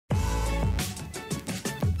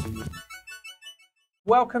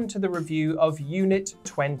Welcome to the review of Unit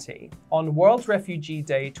 20. On World Refugee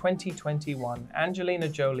Day 2021, Angelina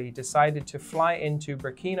Jolie decided to fly into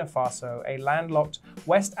Burkina Faso, a landlocked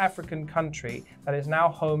West African country that is now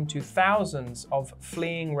home to thousands of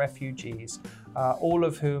fleeing refugees, all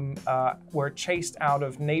of whom were chased out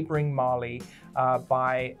of neighboring Mali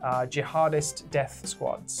by jihadist death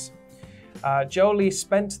squads. Jolie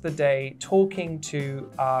spent the day talking to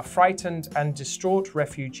frightened and distraught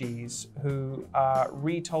refugees who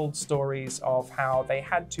retold stories of how they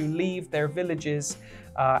had to leave their villages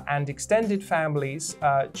and extended families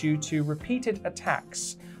due to repeated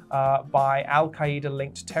attacks by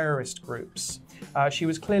Al-Qaeda-linked terrorist groups. She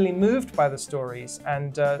was clearly moved by the stories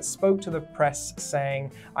and spoke to the press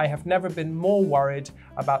saying, "I have never been more worried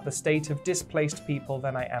about the state of displaced people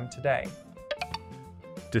than I am today."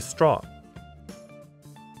 Distraught.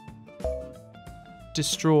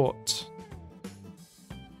 Distraught.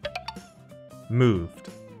 Moved.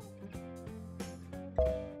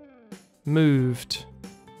 Moved.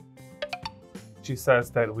 She says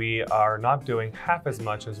that we are not doing half as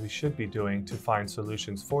much as we should be doing to find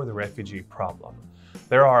solutions for the refugee problem.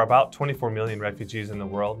 There are about 24 million refugees in the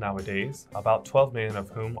world nowadays, about 12 million of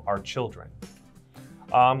whom are children.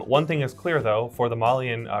 One thing is clear though, for the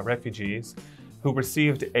Malian refugees, who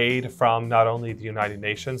received aid from not only the United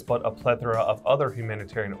Nations, but a plethora of other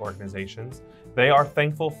humanitarian organizations. They are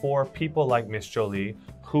thankful for people like Miss Jolie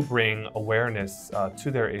who bring awareness to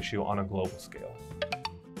their issue on a global scale.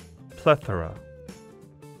 Plethora.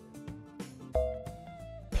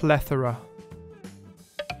 Plethora.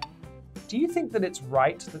 Do you think that it's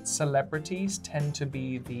right that celebrities tend to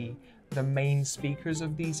be the main speakers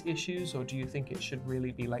of these issues, or do you think it should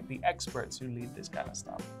really be like the experts who lead this kind of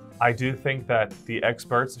stuff? I do think that the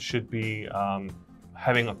experts should be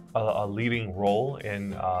having a leading role in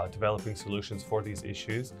developing solutions for these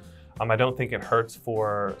issues. I don't think it hurts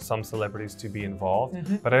for some celebrities to be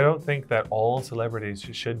involved, but I don't think that all celebrities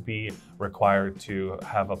should be required to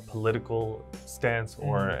have a political stance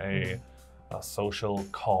or a social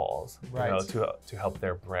cause, right, to help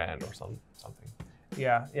their brand or something.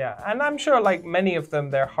 Yeah, and I'm sure like many of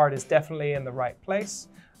them, their heart is definitely in the right place.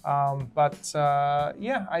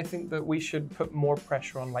 Yeah, I think that we should put more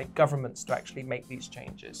pressure on like governments to actually make these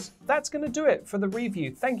changes. That's going to do it for the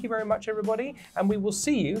review. Thank you very much, everybody, and we will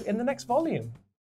see you in the next volume.